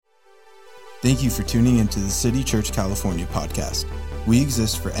Thank you for tuning into the City Church California podcast. We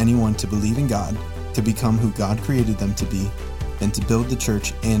exist for anyone to believe in God, to become who God created them to be, and to build the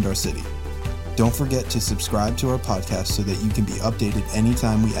church and our city. Don't forget to subscribe to our podcast so that you can be updated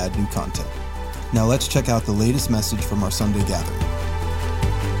anytime we add new content. Now let's check out the latest message from our Sunday gathering.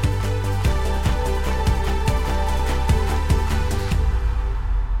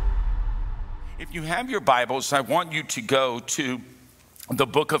 If you have your Bibles, I want you to go to the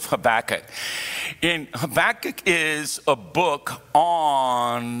book of Habakkuk. And Habakkuk is a book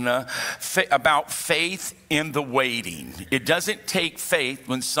on about faith in the waiting. It doesn't take faith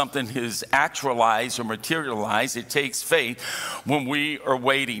when something is actualized or materialized. It takes faith when we are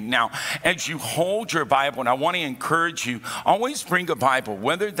waiting. Now, as you hold your Bible, and I want to encourage you, always bring a Bible,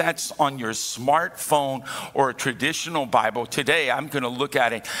 whether that's on your smartphone or a traditional Bible. Today, I'm going to look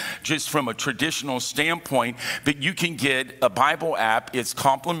at it just from a traditional standpoint, but you can get a Bible app. It's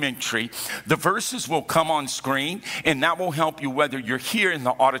complimentary. The verses will come on screen, and that will help you whether you're here in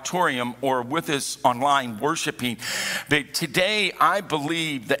the auditorium or with us online worshiping. But today, I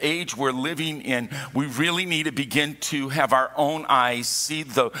believe the age we're living in, we really need to begin to have our own eyes see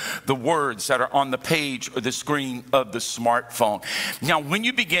the words that are on the page or the screen of the smartphone. Now, when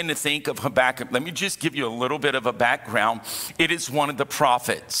you begin to think of Habakkuk, let me just give you a little bit of a background. It is one of the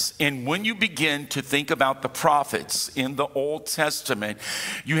prophets. And when you begin to think about the prophets in the Old Testament,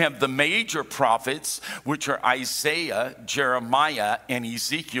 you have the major prophets, which are Isaiah, Jeremiah, and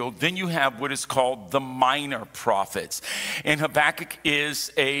Ezekiel. Then you have what is called the minor prophets. And Habakkuk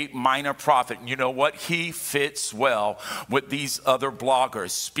is a minor prophet. You know what? He fits well with these other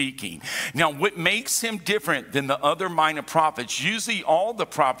bloggers speaking. Now, what makes him different than the other minor prophets, usually all the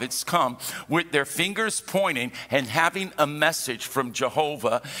prophets come with their fingers pointing and having a message from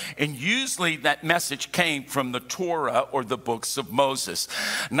Jehovah. And usually that message came from the Torah or the books of Moses.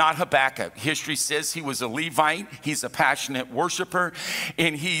 Not Habakkuk. History says he was a Levite. He's a passionate worshiper,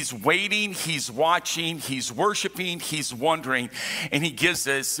 and he's waiting, he's watching, he's worshiping, he's wondering, and he gives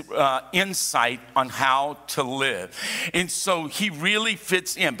us insight on how to live. And so he really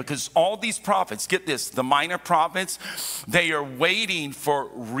fits in because all these prophets, get this, the minor prophets, they are waiting for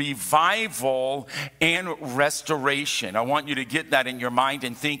revival and restoration. I want you to get that in your mind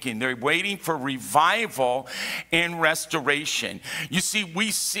and thinking. They're waiting for revival and restoration. You see,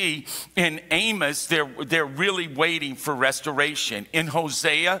 we see in Amos, they're really waiting for restoration. In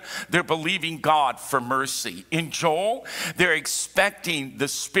Hosea, they're believing God for mercy. In Joel, they're expecting the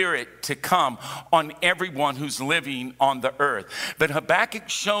Spirit to come on everyone who's living on the earth. But Habakkuk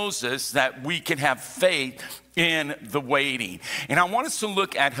shows us that we can have faith in the waiting. And I want us to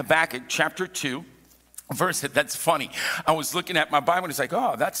look at Habakkuk chapter 2. Verse, that's funny. I was looking at my Bible and it's like,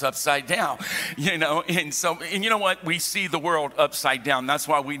 oh, that's upside down, and you know what? We see the world upside down. That's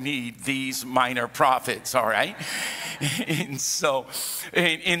why we need these minor prophets, all right? And so,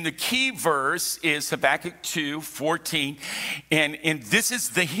 and the key verse is Habakkuk 2:14, and this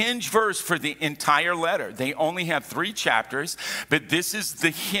is the hinge verse for the entire letter. They only have 3 chapters, but this is the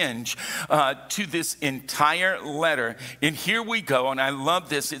hinge to this entire letter. And here we go, and I love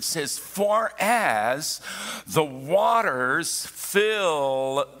this. It says, for as the waters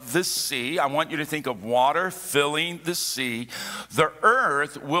fill the sea. I want you to think of water filling the sea. The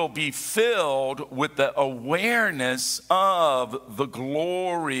earth will be filled with the awareness of the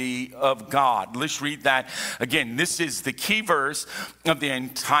glory of God. Let's read that again. This is the key verse of the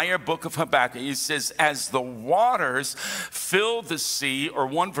entire book of Habakkuk. It says, as the waters fill the sea, or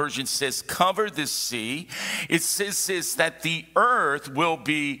one version says cover the sea. It says that the earth will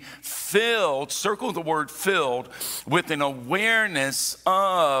be filled, circle the word filled, with an awareness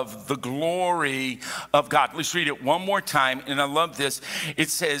of the glory of God. Let's read it one more time, and I love this. It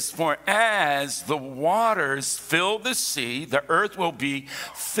says, for as the waters fill the sea, the earth will be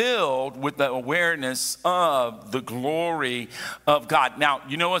filled with the awareness of the glory of God. Now,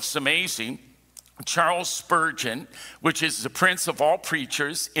 you know what's amazing? Charles Spurgeon, which is the prince of all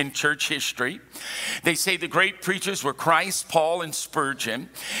preachers in church history. They say the great preachers were Christ, Paul, and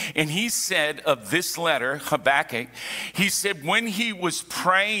Spurgeon. And he said of this letter, Habakkuk, he said when he was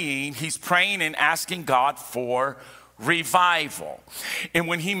praying, he's praying and asking God for revival. And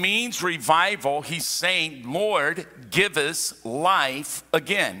when he means revival, he's saying, Lord, give us life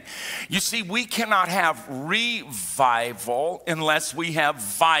again. You see, we cannot have revival unless we have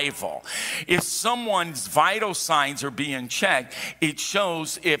vital. If someone's vital signs are being checked, it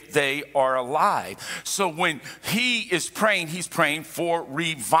shows if they are alive. So when he is praying, he's praying for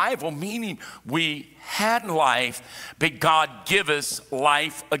revival, meaning we had life, but God give us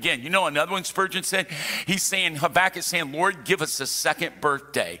life again. You know, another one Spurgeon said, he's saying, Habakkuk saying, Lord, give us a second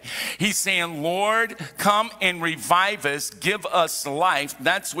birthday. He's saying, Lord, come and revive us, give us life.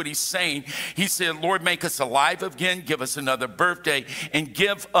 That's what he's saying. He said, Lord, make us alive again, give us another birthday, and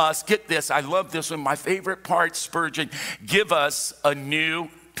give us, get this, I love this one, my favorite part, Spurgeon, give us a new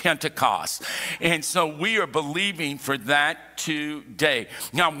Pentecost. And so we are believing for that today.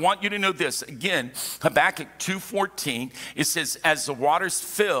 Now, I want you to know this. Again, Habakkuk 2:14, it says, as the waters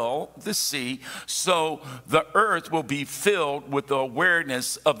fill the sea, so the earth will be filled with the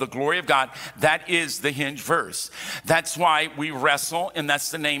awareness of the glory of God. That is the hinge verse. That's why we wrestle, and that's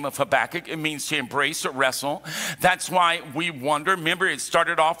the name of Habakkuk. It means to embrace or wrestle. That's why we wonder. Remember, it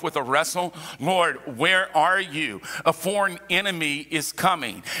started off with a wrestle. Lord, where are you? A foreign enemy is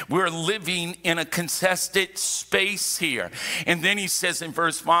coming. We're living in a contested space here. And then he says in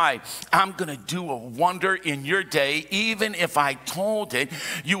verse 5, I'm going to do a wonder in your day. Even if I told it,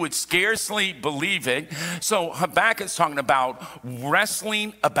 you would scarcely believe it. So Habakkuk is talking about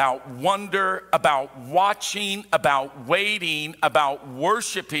wrestling, about wonder, about watching, about waiting, about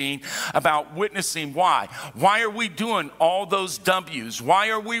worshiping, about witnessing. Why? Why are we doing all those W's? Why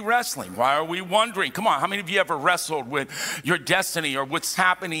are we wrestling? Why are we wondering? Come on, how many of you ever wrestled with your destiny or what's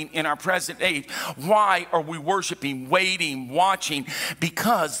happening in our present age? Why are we worshiping, waiting, watching?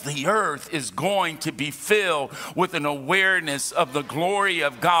 Because the earth is going to be filled with an awareness of the glory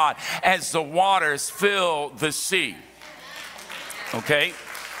of God as the waters fill the sea. Okay?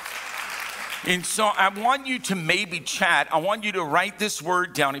 And so I want you to maybe chat. I want you to write this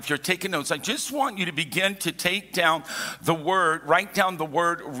word down. If you're taking notes, I just want you to begin to take down the word, write down the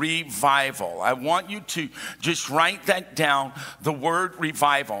word revival. I want you to just write that down, the word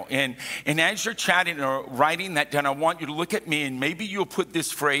revival. And as you're chatting or writing that down, I want you to look at me and maybe you'll put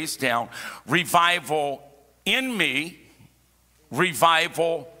this phrase down: revival in me,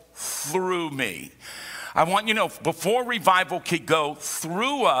 revival through me. I want you to know, before revival could go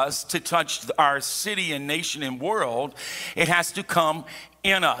through us to touch our city and nation and world, it has to come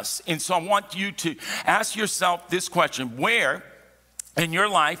in us. And so I want you to ask yourself this question: where in your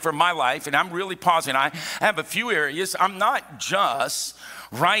life or my life, and I'm really pausing, I have a few areas, I'm not just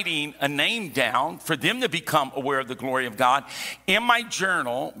writing a name down for them to become aware of the glory of God in my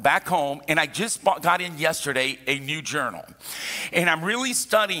journal back home. And I just got in yesterday a new journal. And I'm really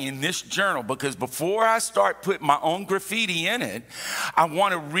studying this journal because before I start putting my own graffiti in it, I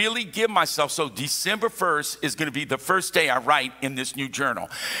want to really give myself. So December 1st is going to be the first day I write in this new journal.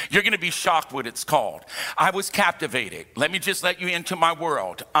 You're going to be shocked what it's called. I was captivated. Let me just let you into my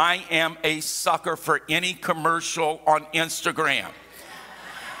world. I am a sucker for any commercial on Instagram.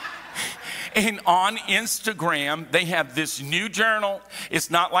 And on Instagram, they have this new journal. It's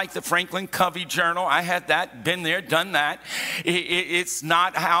not like the Franklin Covey journal. I had that, been there, done that. It's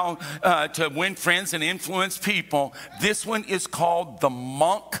not how to win friends and influence people. This one is called the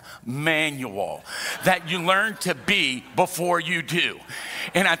Monk Manual, that you learn to be before you do.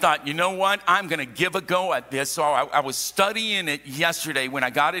 And I thought, you know what? I'm going to give a go at this. So I was studying it yesterday when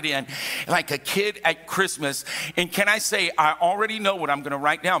I got it in, like a kid at Christmas. And can I say, I already know what I'm going to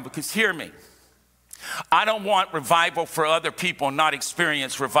write down, because hear me. I don't want revival for other people, not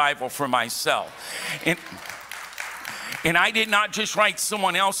experience revival for myself. And I did not just write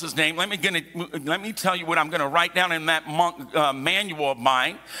someone else's name. Let me tell you what I'm going to write down in that manual of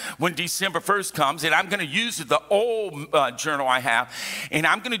mine when December 1st comes. And I'm going to use the old journal I have. And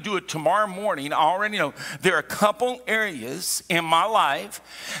I'm going to do it tomorrow morning. I already know there are a couple areas in my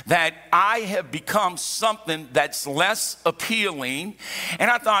life that I have become something that's less appealing.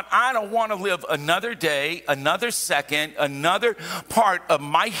 And I thought, I don't want to live another day, another second, another part of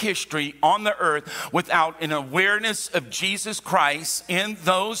my history on the earth without an awareness of Jesus Christ in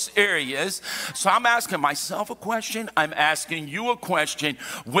those areas. So I'm asking myself a question. I'm asking you a question.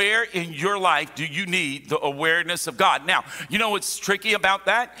 Where in your life do you need the awareness of God? Now, you know what's tricky about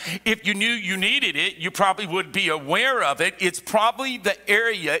that? If you knew you needed it, you probably would be aware of it. It's probably the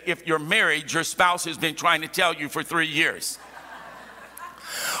area, if you're married, your spouse has been trying to tell you for 3 years.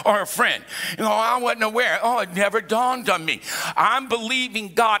 Or a friend, I wasn't aware. It never dawned on me. I'm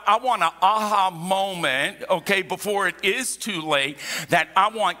believing God. I want an aha moment, okay, before it is too late, that I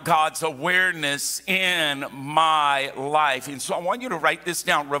want God's awareness in my life. And so I want you to write this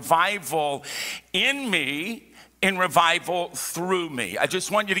down. Revival in me and revival through me. I just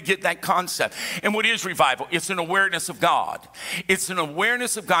want you to get that concept. And what is revival? It's an awareness of God. It's an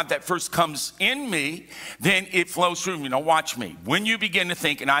awareness of God that first comes in me, then it flows through me. Now watch me. When you begin to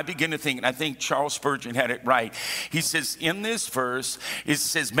think, and I begin to think, and I think Charles Spurgeon had it right. He says in this verse, it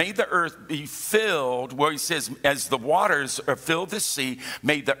says, may the earth be filled, where he says, as the waters are filled the sea,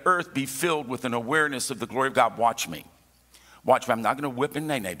 may the earth be filled with an awareness of the glory of God. Watch me. Watch me. I'm not going to whip and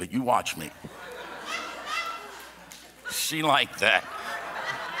nay, but you watch me. She liked that.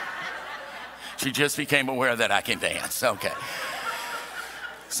 She just became aware that I can dance. Okay.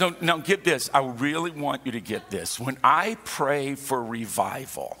 So now get this. I really want you to get this. When I pray for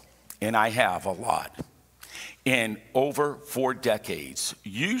revival, and I have a lot, in over 4 decades,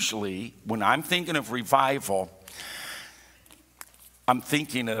 usually when I'm thinking of revival, I'm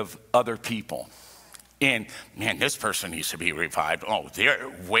thinking of other people. And man, this person needs to be revived. Oh, they're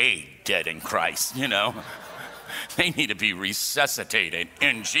way dead in Christ, you know. They need to be resuscitated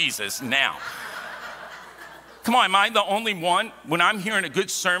in Jesus now. Come on, am I the only one when I'm hearing a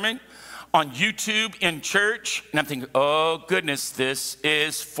good sermon on YouTube in church and I'm thinking, oh goodness, this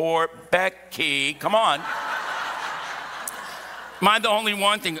is for Becky. Come on. Am I the only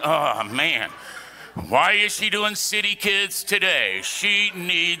one thinking, oh man, why is she doing City Kids today? She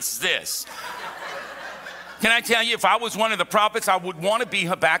needs this. Can I tell you, if I was one of the prophets, I would want to be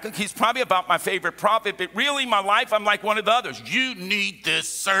Habakkuk. He's probably about my favorite prophet, but really in my life, I'm like one of the others. You need this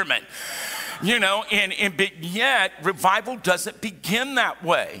sermon. You know, but yet revival doesn't begin that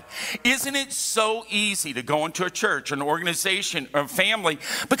way. Isn't it so easy to go into a church, an organization, or a family,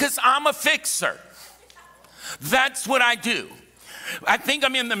 because I'm a fixer. That's what I do. I think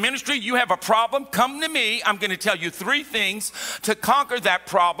I'm in the ministry. You have a problem, come to me. I'm going to tell you 3 things to conquer that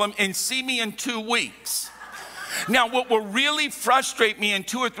problem and see me in 2 weeks. Now, what will really frustrate me in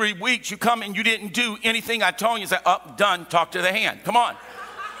 2 or 3 weeks, you come and you didn't do anything I told you. You say, oh, done, talk to the hand. Come on.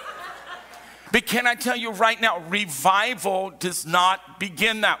 But can I tell you right now, revival does not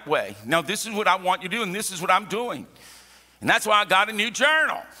begin that way. Now, this is what I want you to do, and this is what I'm doing. And that's why I got a new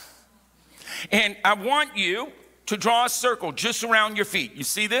journal. And I want you to draw a circle just around your feet. You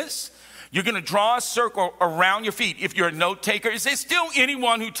see this? You're going to draw a circle around your feet. If you're a note taker, is there still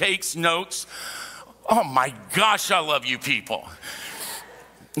anyone who takes notes? Oh my gosh, I love you people.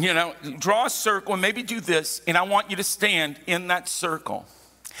 You know, draw a circle and maybe do this, and I want you to stand in that circle.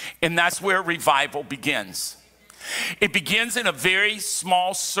 And that's where revival begins. It begins in a very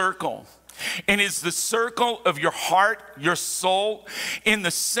small circle, and is the circle of your heart, your soul, in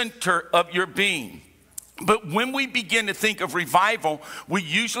the center of your being. But when we begin to think of revival, we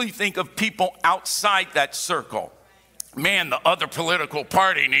usually think of people outside that circle. Man, the other political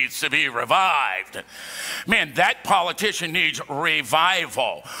party needs to be revived. Man, that politician needs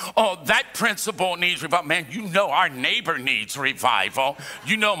revival. Oh, that principal needs revival. Man, you know our neighbor needs revival.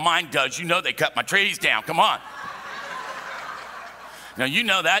 You know mine does. You know they cut my trees down. Come on. Now, you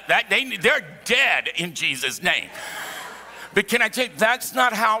know that they're dead in Jesus' name. But can I tell you, that's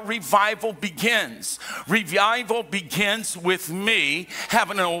not how revival begins. Revival begins with me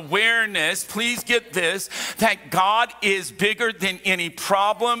having an awareness, please get this, that God is bigger than any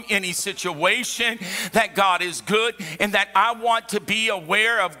problem, any situation, that God is good, and that I want to be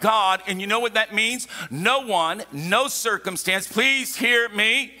aware of God. And you know what that means? No one, no circumstance, please hear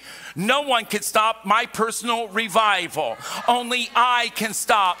me, no one can stop my personal revival. Only I can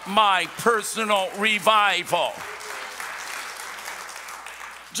stop my personal revival.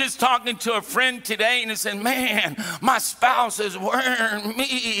 Just talking to a friend today, and he said, man, my spouse is wearing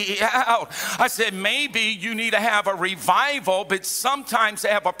me out. I said, maybe you need to have a revival, but sometimes to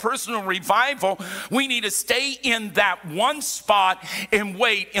have a personal revival, we need to stay in that one spot and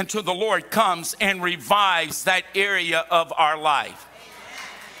wait until the Lord comes and revives that area of our life.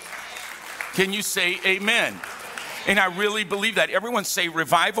 Can you say amen? And I really believe that. Everyone say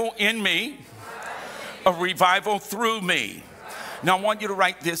revival in me, a revival through me. Now, I want you to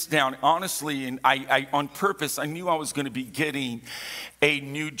write this down. Honestly, and I on purpose, I knew I was going to be getting a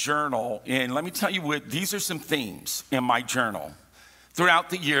new journal. And let me tell you what, these are some themes in my journal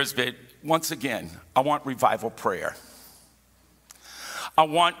throughout the years. But once again, I want revival prayer. I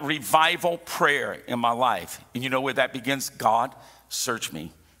want revival prayer in my life. And you know where that begins? God, search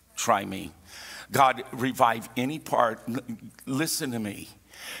me, try me. God, revive any part. Listen to me.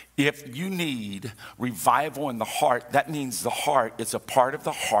 If you need revival in the heart, that means the heart is a part of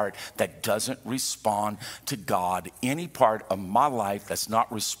the heart that doesn't respond to God. Any part of my life that's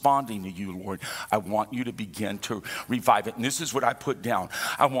not responding to you, Lord, I want you to begin to revive it. And this is what I put down.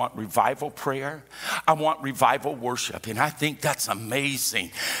 I want revival prayer. I want revival worship. And I think that's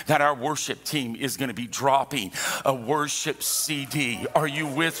amazing that our worship team is going to be dropping a worship CD. Are you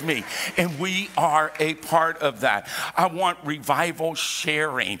with me? And we are a part of that. I want revival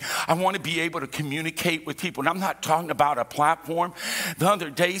sharing. I want to be able to communicate with people. And I'm not talking about a platform. The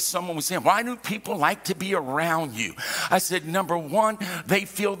other day, someone was saying, why do people like to be around you? I said, number one, they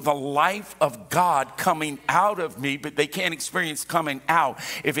feel the life of God coming out of me, but they can't experience coming out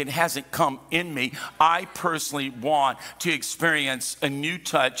if it hasn't come in me. I personally want to experience a new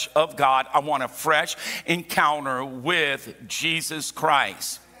touch of God. I want a fresh encounter with Jesus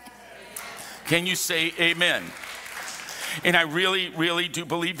Christ. Can you say amen? And I really, really do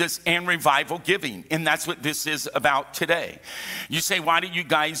believe this, and revival giving. And that's what this is about today. You say, why do you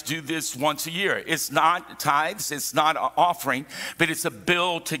guys do this once a year? It's not tithes, it's not an offering, but it's a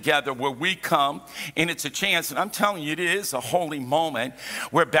build together where we come, and it's a chance. And I'm telling you, it is a holy moment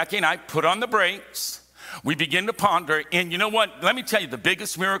where Becky and I put on the brakes. We begin to ponder, and you know what? Let me tell you, the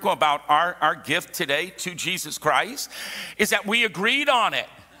biggest miracle about our gift today to Jesus Christ is that we agreed on it.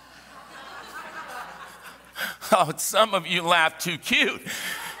 Oh, some of you laugh too cute.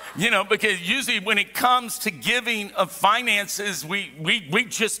 Because usually when it comes to giving of finances, we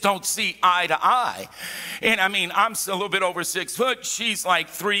just don't see eye to eye. And I mean, I'm a little bit over 6 foot. She's like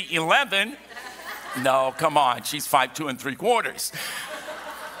 3'11". No, come on. She's 5'2 3/4".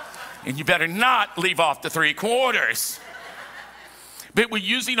 And you better not leave off the 3/4. But we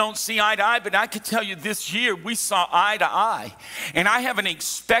usually don't see eye to eye, but I can tell you this year we saw eye to eye. And I have an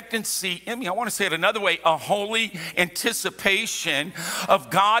expectancy in me. I want to say it another way, a holy anticipation of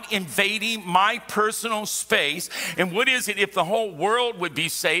God invading my personal space. And what is it if the whole world would be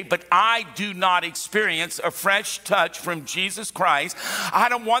saved, but I do not experience a fresh touch from Jesus Christ? I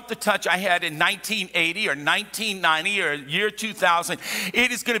don't want the touch I had in 1980 or 1990 or year 2000.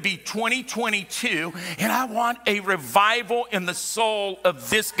 It is going to be 2022, and I want a revival in the soul of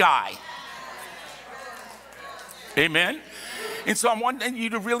this guy. Amen. And so I want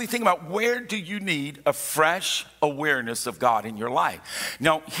you to really think about, where do you need a fresh awareness of God in your life?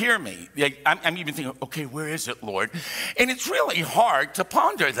 Now, hear me. I'm even thinking, okay, where is it, Lord? And it's really hard to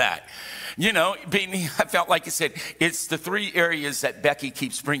ponder that. I felt like you said, it's the 3 areas that Becky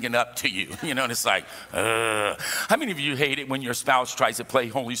keeps bringing up to you. And it's like, how many of you hate it when your spouse tries to play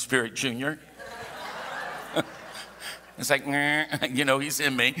Holy Spirit Jr.? It's like, he's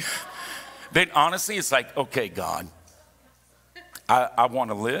in me. But honestly, it's like, okay, God, I want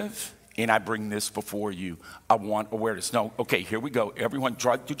to live, and I bring this before you. I want awareness. No, okay, here we go. Everyone,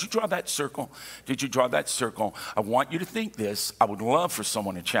 did you draw that circle? Did you draw that circle? I want you to think this. I would love for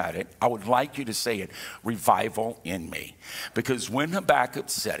someone to chat it. I would like you to say it, revival in me. Because when Habakkuk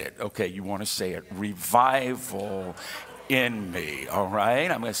said it, okay, you want to say it, revival in me, all right?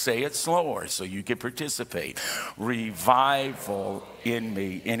 I'm going to say it slower so you can participate. Revival in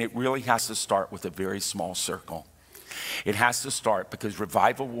me. And it really has to start with a very small circle. It has to start because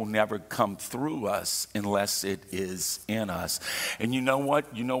revival will never come through us unless it is in us. And you know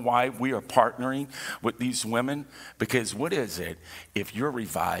what? You know why we are partnering with these women? Because what is it? If you're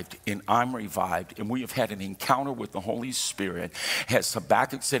revived and I'm revived and we have had an encounter with the Holy Spirit, as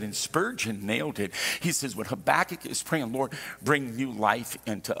Habakkuk said, and Spurgeon nailed it. He says, when Habakkuk is praying, Lord, bring new life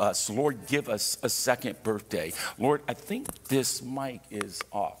into us. Lord, give us a second birthday. Lord, I think this mic is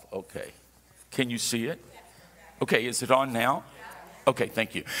off. Okay. Can you see it? Okay, is it on now? Okay,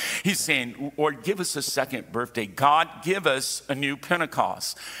 thank you. He's saying, Lord, give us a second birthday. God, give us a new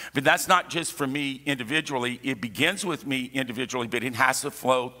Pentecost. But that's not just for me individually. It begins with me individually, but it has to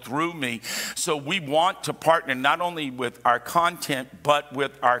flow through me. So we want to partner not only with our content, but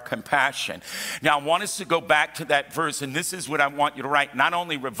with our compassion. Now, I want us to go back to that verse, and this is what I want you to write. Not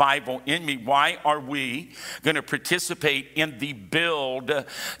only revival in me, why are we going to participate in the build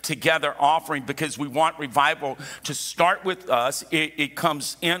together offering? Because we want revival to start with us. It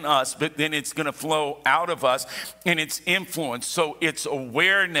comes in us, but then it's going to flow out of us, and it's influence. So it's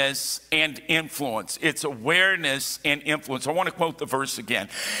awareness and influence. It's awareness and influence. I want to quote the verse again.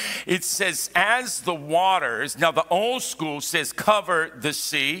 It says, as the waters, now the old school says cover the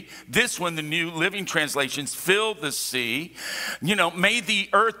sea. This one, the New Living Translations, fill the sea. May the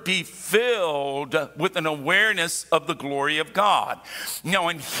earth be filled with an awareness of the glory of God. Now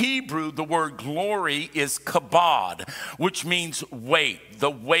in Hebrew, the word glory is kabod, which means weight, the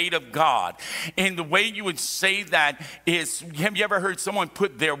weight of God. And the way you would say that is, have you ever heard someone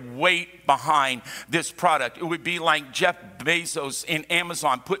put their weight behind this product? It would be like Jeff Bezos in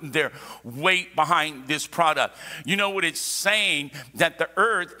Amazon putting their weight behind this product. You know what it's saying? That the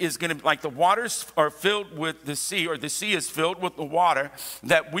earth is going to, like the waters are filled with the sea, or the sea is filled with the water,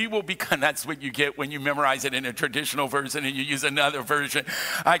 that we will become, that's what you get when you memorize it in a traditional version and you use another version.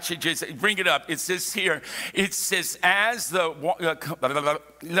 I should just bring it up. It says here, it says, as the,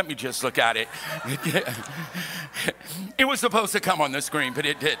 let me just look at it. It was supposed to come on the screen, but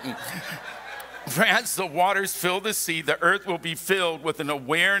it didn't. For as the waters fill the sea, the earth will be filled with an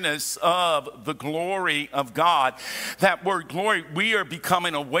awareness of the glory of God. That word glory, we are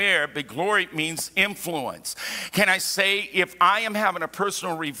becoming aware, but glory means influence. Can I say, if I am having a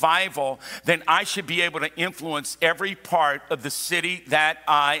personal revival, then I should be able to influence every part of the city that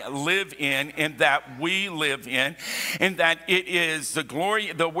I live in and that we live in, and that it is the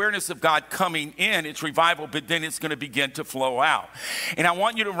glory, the awareness of God coming in, it's revival, but then it's going to begin to flow out. And I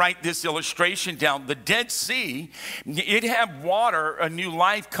want you to write this illustration down. The Dead Sea, it had water, a new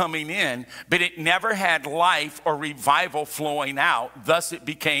life coming in, but it never had life or revival flowing out. Thus it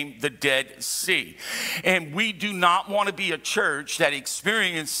became the Dead Sea. And we do not want to be a church that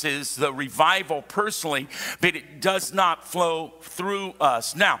experiences the revival personally, but it does not flow through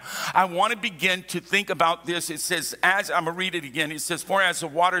us. Now, I want to begin to think about this. It says, as I'm going to read it again, it says, for as the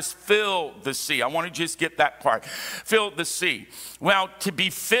waters fill the sea. I want to just get that part. Fill the sea. Well, to be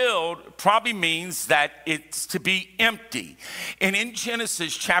filled probably means that it's to be empty. And in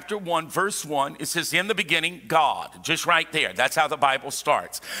Genesis chapter 1, verse 1, it says, in the beginning, God. Just right there. That's how the Bible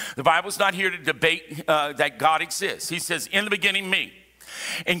starts. The Bible's not here to debate that God exists. He says, in the beginning, me.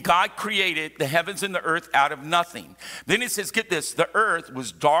 And God created the heavens and the earth out of nothing. Then it says, get this, the earth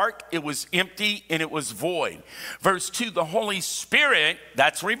was dark, it was empty, and it was void. Verse 2, the Holy Spirit,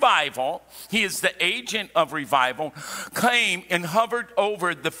 that's revival, he is the agent of revival, came and hovered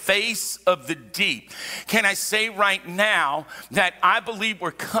over the face of the deep. Can I say right now that I believe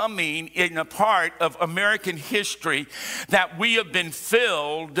we're coming in a part of American history that we have been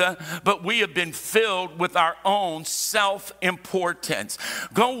filled, but we have been filled with our own self-importance.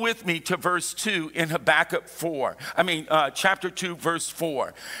 Go with me to verse 2 in Habakkuk chapter 2, verse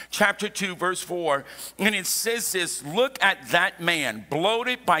 4. Chapter 2, verse 4. And it says this, look at that man,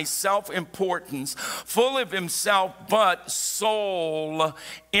 bloated by self-importance, full of himself, but soul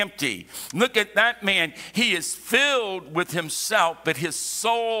empty. Look at that man. He is filled with himself, but his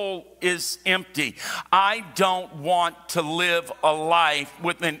soul is empty. I don't want to live a life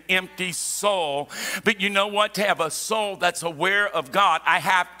with an empty soul. But you know what? To have a soul that's aware of God, I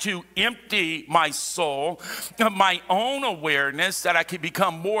have to empty my soul of my own awareness, that I can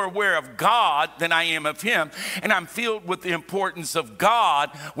become more aware of God than I am of him. And I'm filled with the importance of God,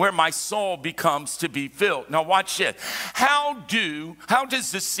 where my soul becomes to be filled. Now watch this. How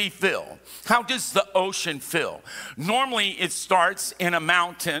does the sea fill? How does the ocean fill? Normally it starts in a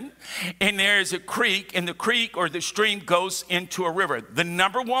mountain, and there's a creek, and the creek or the stream goes into a river. The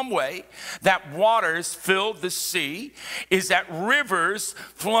number one way that waters fill the sea is that rivers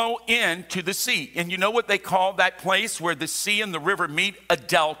flow into the sea. And you know what they call that place where the sea and the river meet? A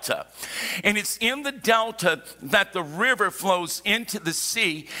delta. And it's in the delta that the river flows into the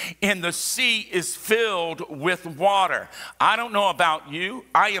sea, and the sea is filled with water. I don't know about you.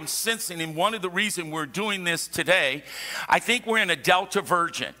 I am sensing, and one of the reasons we're doing this today, I think we're in a delta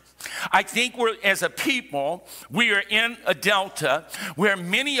virgin. I think as a people, we are in a delta where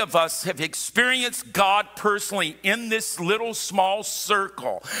many of us have experienced God personally in this little small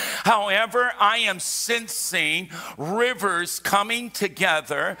circle. However, I am sensing rivers coming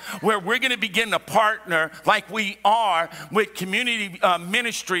together where we're going to begin to partner like we are with community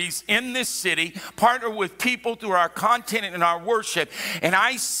ministries in this city, partner with people through our content and our worship. And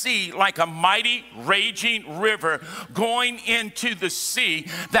I see like a mighty raging river going into the sea,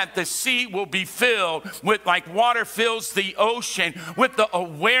 that the sea will be filled with, like water fills the ocean, with the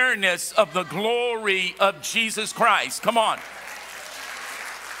awareness of the glory of Jesus Christ. Come on.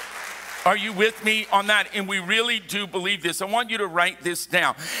 Are you with me on that? And we really do believe this. I want you to write this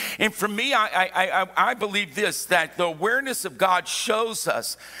down. And for me, I believe this, that the awareness of God shows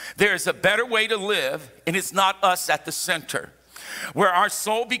us there's a better way to live, and it's not us at the center. Where our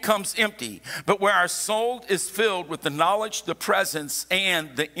soul becomes empty, but where our soul is filled with the knowledge, the presence,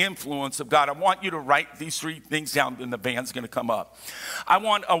 and the influence of God. I want you to write these three things down, and the band's going to come up. I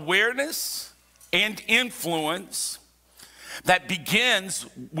want awareness and influence that begins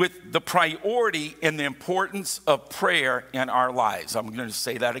with the priority and the importance of prayer in our lives. I'm going to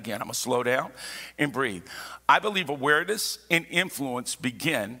say that again. I'm going to slow down and breathe. I believe awareness and influence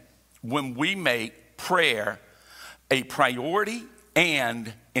begin when we make prayer a priority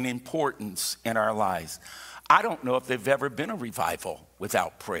and an importance in our lives. I don't know if there's ever been a revival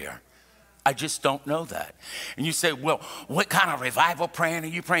without prayer. I just don't know that. And you say, well, what kind of revival praying are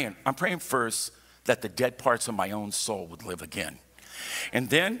you praying? I'm praying first that the dead parts of my own soul would live again. And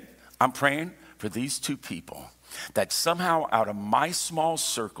then I'm praying for these two people, that somehow out of my small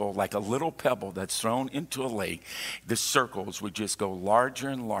circle, like a little pebble that's thrown into a lake, the circles would just go larger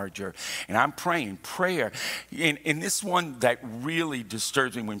and larger. And I'm praying prayer. And this one that really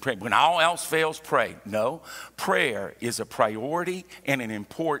disturbs me when praying. When all else fails, pray. No, prayer is a priority and an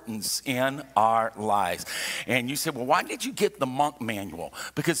importance in our lives. And you say, well, why did you get the monk manual?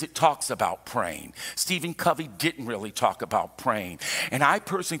 Because it talks about praying. Stephen Covey didn't really talk about praying. And I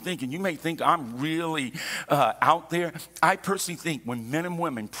personally think, and you may think I'm really out there, I personally think when men and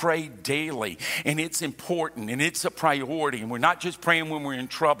women pray daily, and it's important and it's a priority, and we're not just praying when we're in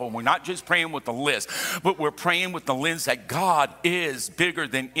trouble, we're not just praying with the list, but we're praying with the lens that God is bigger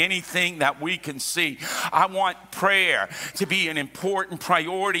than anything that we can see. I want prayer to be an important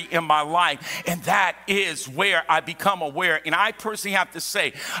priority in my life, and that is where I become aware. And I personally have to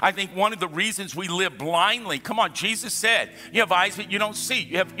say, I think one of the reasons we live blindly, come on, Jesus said, you have eyes but you don't see,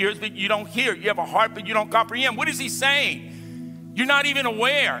 you have ears but you don't hear, you have a heart but you don't comprehend. What is he saying? You're not even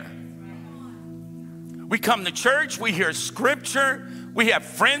aware. We come to church, we hear scripture, we have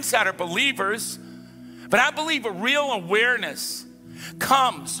friends that are believers, but I believe a real awareness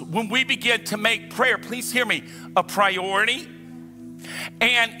comes when we begin to make prayer, please hear me, a priority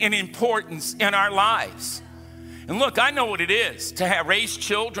and an importance in our lives. And look, I know what it is to have raised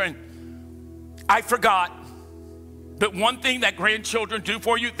children. I forgot, but one thing that grandchildren do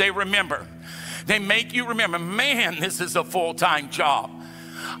for you, they remember. They make you remember, man, this is a full-time job.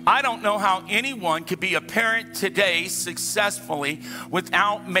 I don't know how anyone could be a parent today successfully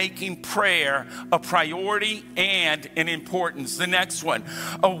without making prayer a priority and an importance. The next one,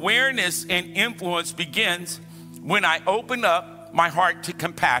 awareness and influence begins when I open up my heart to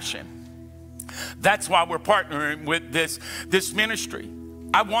compassion. That's why we're partnering with this ministry.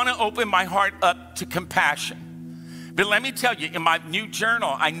 I want to open my heart up to compassion. But let me tell you, in my new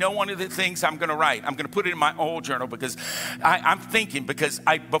journal, I know one of the things I'm going to write. I'm going to put it in my old journal because I'm thinking,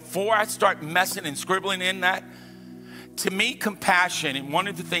 before I start messing and scribbling in that, to me, compassion, and one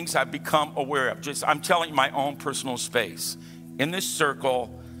of the things I've become aware of, I'm telling you my own personal space. In this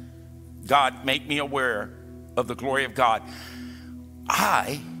circle, God, make me aware of the glory of God.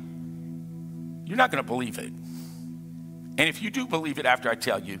 You're not going to believe it. And if you do believe it after I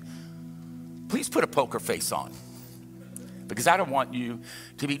tell you, please put a poker face on. Because I don't want you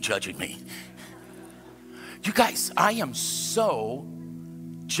to be judging me. You guys, I am so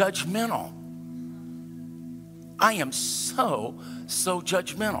judgmental. I am so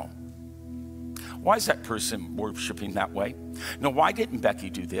judgmental. Why is that person worshiping that way? No, why didn't Becky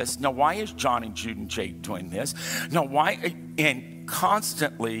do this? No, why is John and Jude and Jake doing this? No, why? And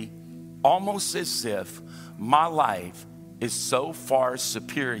constantly, almost as if my life is so far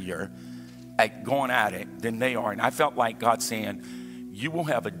superior at going at it than they are. And I felt like God saying, you will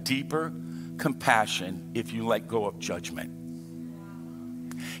have a deeper compassion if you let go of judgment.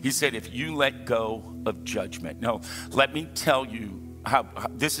 He said, if you let go of judgment. No, let me tell you how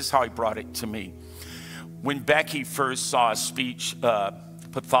this is how he brought it to me. When Becky first saw a speech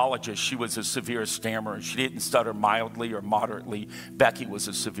pathologist, she was a severe stammerer. She didn't stutter mildly or moderately. Becky was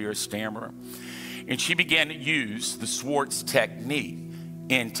a severe stammerer. And she began to use the Swartz technique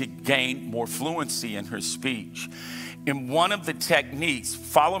and to gain more fluency in her speech. And one of the techniques,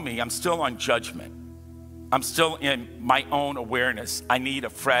 follow me, I'm still on judgment. I'm still in my own awareness. I need a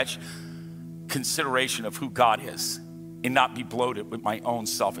fresh consideration of who God is and not be bloated with my own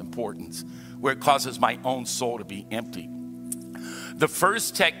self-importance, where it causes my own soul to be empty. The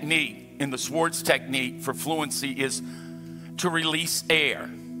first technique in the Swartz technique for fluency is to release air.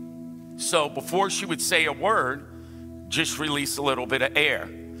 So before she would say a word, just release a little bit of air.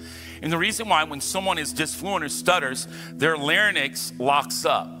 And the reason why, when someone is disfluent or stutters, their larynx locks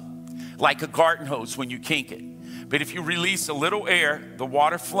up like a garden hose when you kink it. But if you release a little air, the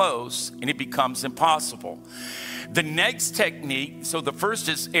water flows and it becomes impossible. The next technique, so the first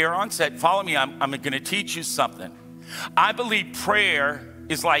is air onset. Follow me, I'm going to teach you something. I believe prayer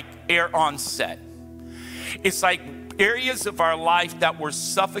is like air onset. It's like areas of our life that we're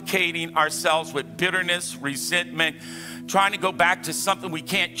suffocating ourselves with bitterness, resentment, trying to go back to something we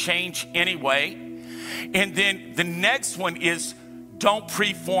can't change anyway. And then the next one is don't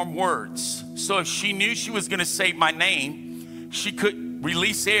preform words. So if she knew she was going to say my name, she could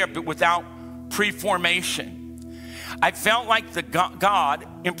release air, but without preformation. I felt like God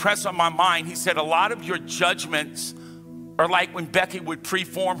impressed on my mind. He said, a lot of your judgments are like when Becky would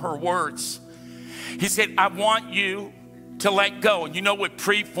preform her words. He said, I want you to let go. And you know what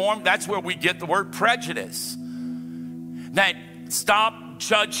preform? That's where we get the word prejudice. That stop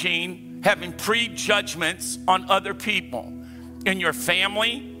judging, having prejudgments on other people in your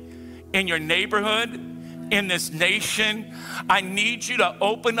family, in your neighborhood, in this nation. I need you to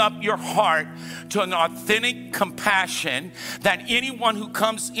open up your heart to an authentic compassion that anyone who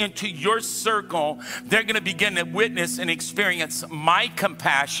comes into your circle, they're going to begin to witness and experience my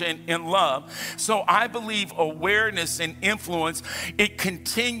compassion and love. So I believe awareness and influence, it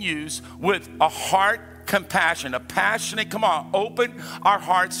continues with a heart compassion, a passionate, come on, open our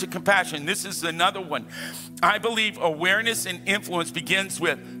hearts to compassion. This is another one. I believe awareness and influence begins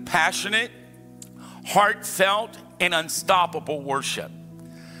with passionate, heartfelt, and unstoppable worship.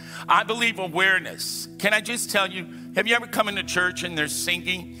 I believe awareness. Can I just tell you, have you ever come into church and there's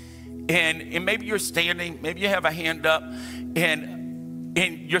singing and maybe you're standing, maybe you have a hand up and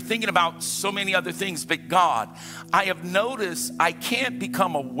you're thinking about so many other things, but God, I have noticed I can't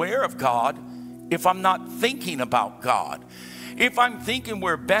become aware of God if I'm not thinking about God. If I'm thinking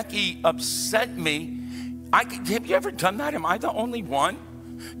where Becky upset me, have you ever done that? Am I the only one?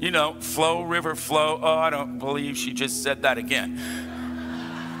 You know, flow, river, flow. Oh, I don't believe she just said that again.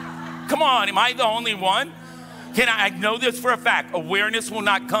 Come on, am I the only one? I know this for a fact. Awareness will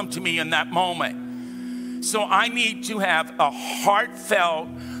not come to me in that moment. So I need to have a heartfelt,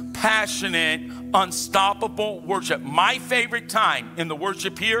 passionate, unstoppable worship. My favorite time in the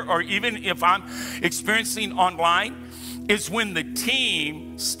worship here, or even if I'm experiencing online, is when the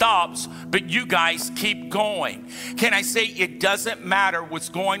team stops, but you guys keep going. Can I say it doesn't matter what's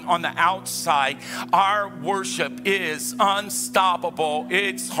going on the outside? Our worship is unstoppable.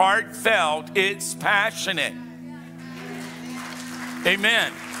 It's heartfelt. It's passionate.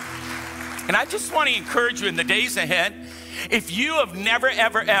 Amen. And I just want to encourage you in the days ahead, if you have never,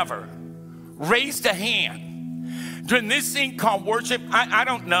 ever, ever raised a hand during this thing called worship, I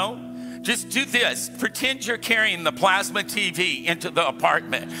don't know. Just do this. Pretend you're carrying the plasma TV into the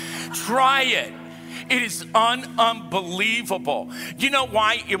apartment. Try it. It is unbelievable. You know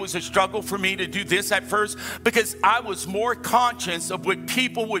why it was a struggle for me to do this at first? Because I was more conscious of what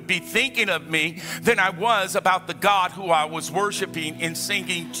people would be thinking of me than I was about the God who I was worshiping and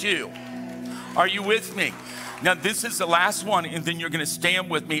singing to. Are you with me? Now, this is the last one, and then you're going to stand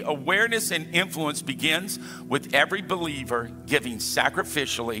with me. Awareness and influence begins with every believer giving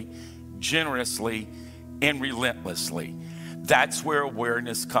sacrificially, generously, and relentlessly. That's where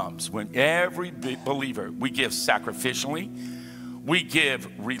awareness comes. When every believer, we give sacrificially, we give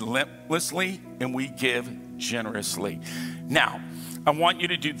relentlessly, and we give generously. Now, I want you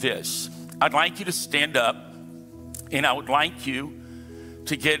to do this. I'd like you to stand up, and I would like you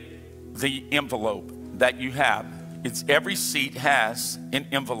to get the envelope that you have. It's every seat has an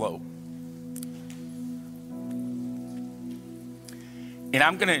envelope. And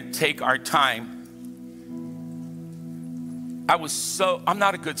I'm going to take our time. I'm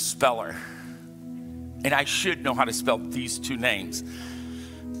not a good speller. And I should know how to spell these two names.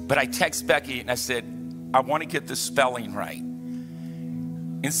 But I text Becky and I said, I want to get the spelling right.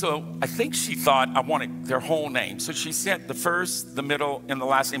 And so I think she thought I wanted their whole name. So she sent the first, the middle, and the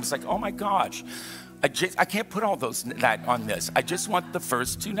last name. It's like, oh my gosh, I can't put all that on this. I just want the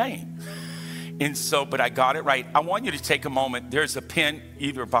first two names. And so, but I got it right. I want you to take a moment. There's a pen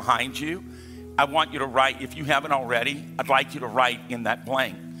either behind you. I want you to write, if you haven't already, I'd like you to write in that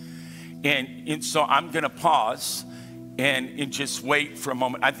blank. And so I'm going to pause and just wait for a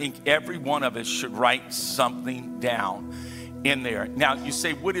moment. I think every one of us should write something down in there. Now, you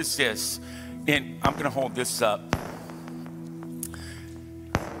say, what is this? And I'm going to hold this up.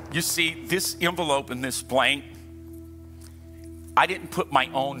 You see, this envelope and this blank, I didn't put my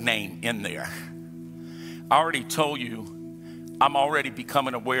own name in there. I already told you, I'm already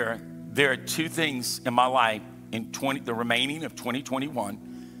becoming aware there are two things in my life in the remaining of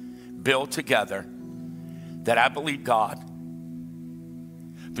 2021 build together that I believe God,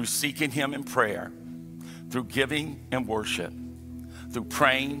 through seeking Him in prayer, through giving and worship, through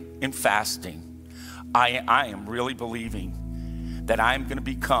praying and fasting, I am really believing that I'm going to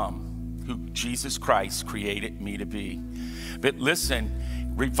become who Jesus Christ created me to be. But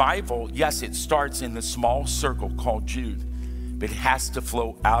listen, revival, yes, it starts in the small circle called Jude, but it has to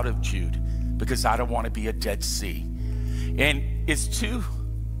flow out of Jude because I don't want to be a Dead Sea. And it's two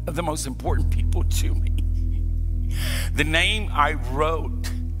of the most important people to me. The name I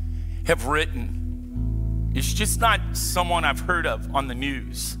have written, it's just not someone I've heard of on the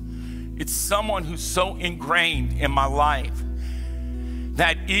news. It's someone who's so ingrained in my life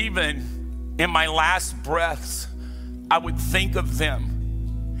that even in my last breaths, I would think of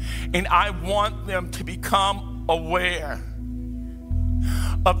them. And I want them to become aware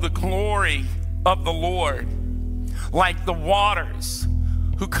of the glory of the Lord, like the waters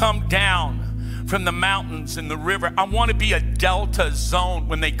who come down from the mountains and the river. I want to be a delta zone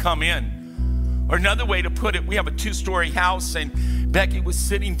when they come in. Or another way to put it, we have a 2-story house, and Becky was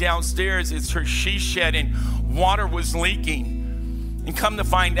sitting downstairs. It's her she shed, and water was leaking. And come to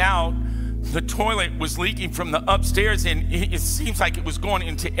find out, the toilet was leaking from the upstairs, and it seems like it was going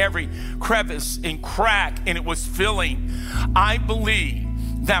into every crevice and crack, and it was filling. I believe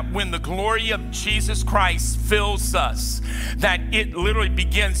that when the glory of Jesus Christ fills us, that it literally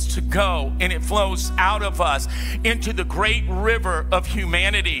begins to go and it flows out of us into the great river of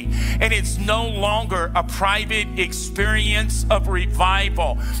humanity. And it's no longer a private experience of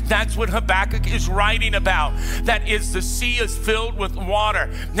revival. That's what Habakkuk is writing about. That is, the sea is filled with water.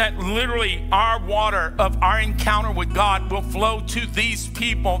 That literally our water of our encounter with God will flow to these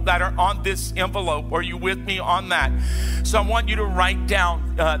people that are on this envelope. Are you with me on that? So I want you to write down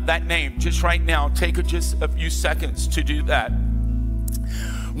that name just right now. Take just a few seconds to do that.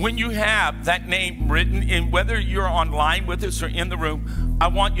 When you have that name written in, whether you're online with us or in the room, I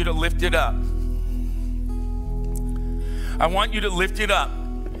want you to lift it up. I want you to lift it up.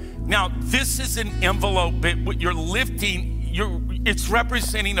 Now, this is an envelope, but what you're lifting, it's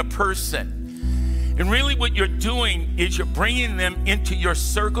representing a person. And really what you're doing is you're bringing them into your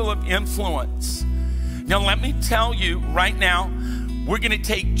circle of influence. Now, let me tell you right now, we're going to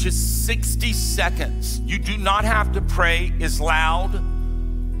take just 60 seconds. You do not have to pray as loud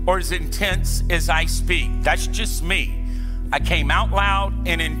or as intense as I speak. That's just me. I came out loud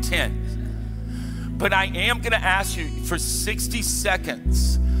and intense. But I am going to ask you for 60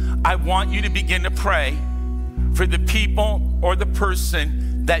 seconds. I want you to begin to pray for the people or the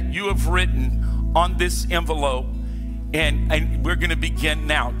person that you have written on this envelope. And we're going to begin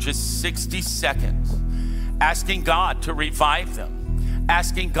now, just 60 seconds. Asking God to revive them.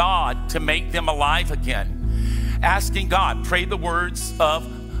 Asking God to make them alive again. Asking God, pray the words of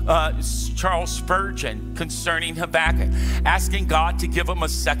Charles Spurgeon concerning Habakkuk. Asking God to give him a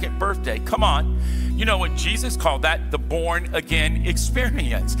second birthday. Come on. You know what Jesus called that? The born again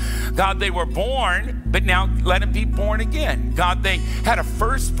experience. God, they were born, but now let them be born again. God, they had a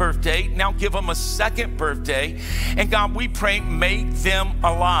first birthday, now give them a second birthday. And God, we pray, make them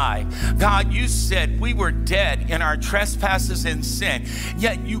alive. God, you said we were dead in our trespasses and sin,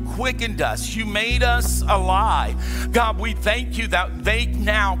 yet you quickened us. You made us alive. God, we thank you that they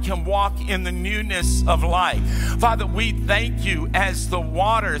now can walk in the newness of life. Father, we thank you as the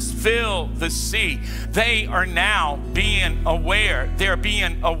waters fill the sea. They are now being aware. They're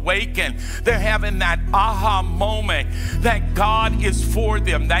being awakened. They're having that aha moment that God is for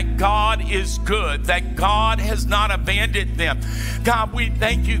them, that God is good, that God has not abandoned them. God, we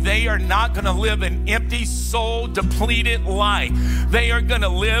thank you. They are not going to live an empty, soul depleted life. They are going to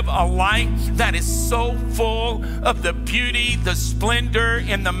live a life that is so full of the beauty, the splendor,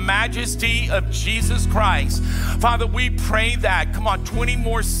 and the majesty of Jesus Christ. Father, we pray that. Come on, 20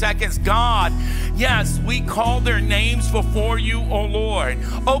 more seconds. God, yes, we call their names before you, O Lord.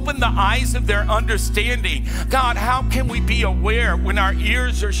 Open the eyes of their understanding. God, how can we be aware when our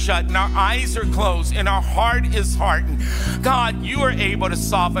ears are shut and our eyes are closed and our heart is hardened? God, you are able to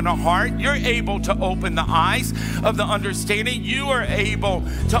soften a heart. You're able to open the eyes of the understanding. You are able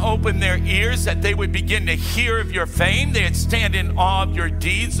to open their ears that they would begin to hear of your fame. They'd stand in awe of your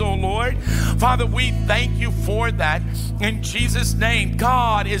deeds, O Lord. Father, we thank you for that. In Jesus' name,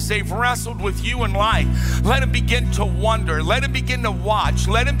 God, as they've wrestled with you in life, let them begin to wonder. Let them begin to watch.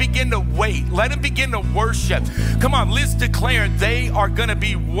 Let them begin to wait. Let them begin to worship. Come on, let's declare they are going to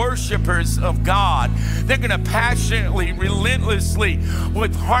be worshipers of God. They're going to passionately, relentlessly,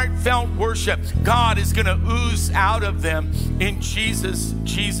 with heartfelt worship, God is going to ooze out of them in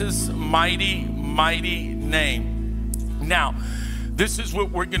Jesus' mighty, mighty name. Now, this is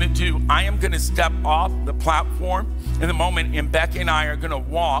what we're going to do. I am going to step off the platform in a moment, and Becky and I are going to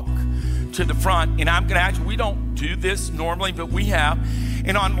walk to the front, and I'm going to actually, we don't do this normally, but we have,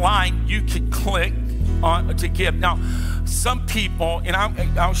 and online you can click on to give. Now, some people, and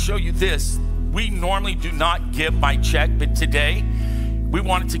I'll show you this, we normally do not give by check, but today we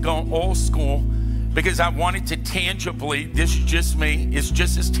wanted to go old school because I wanted to tangibly, this is just me, it's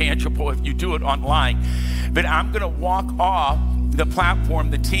just as tangible if you do it online, but I'm going to walk off the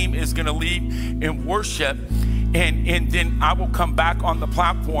platform. The team is going to lead in worship, and then I will come back on the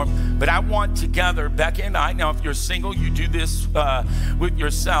platform. But I want together, Becca and I, now if you're single, you do this with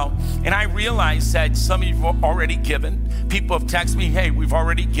yourself. And I realize that some of you have already given. People have texted me, hey, we've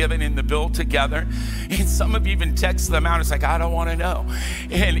already given in the bill together. And some of you even text them out. It's like, I don't want to know.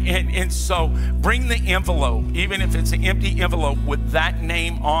 And so bring the envelope, even if it's an empty envelope with that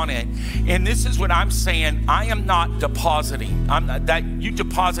name on it. And this is what I'm saying. I am not depositing. I'm not, that you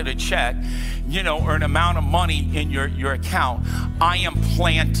deposit a check, you know, or an amount of money in your account. I am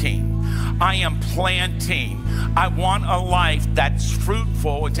planting. I am planting. I want a life that's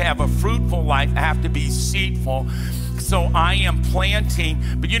fruitful. And to have a fruitful life, I have to be seedful. So I am planting,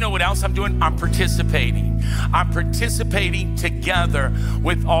 but you know what else I'm doing? I'm participating. I'm participating together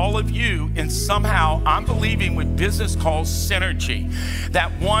with all of you, and somehow I'm believing with business called synergy,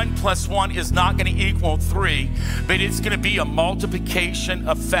 that 1 + 1 is not going to equal 3, but it's going to be a multiplication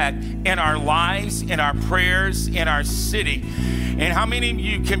effect in our lives, in our prayers, in our city. And how many of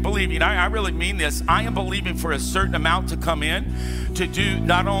you can believe, you know, I really mean this, I am believing for a certain amount to come in to do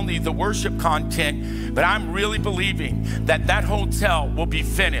not only the worship content, but I'm really believing that that hotel will be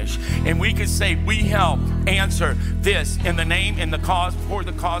finished. And we could say, we help answer this in the name and the cause, for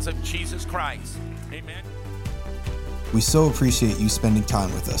the cause of Jesus Christ. Amen. We so appreciate you spending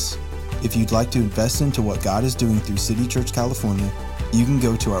time with us. If you'd like to invest into what God is doing through City Church California, you can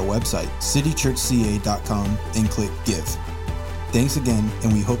go to our website, citychurchca.com, and click Give. Thanks again,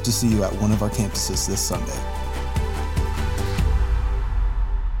 and we hope to see you at one of our campuses this Sunday.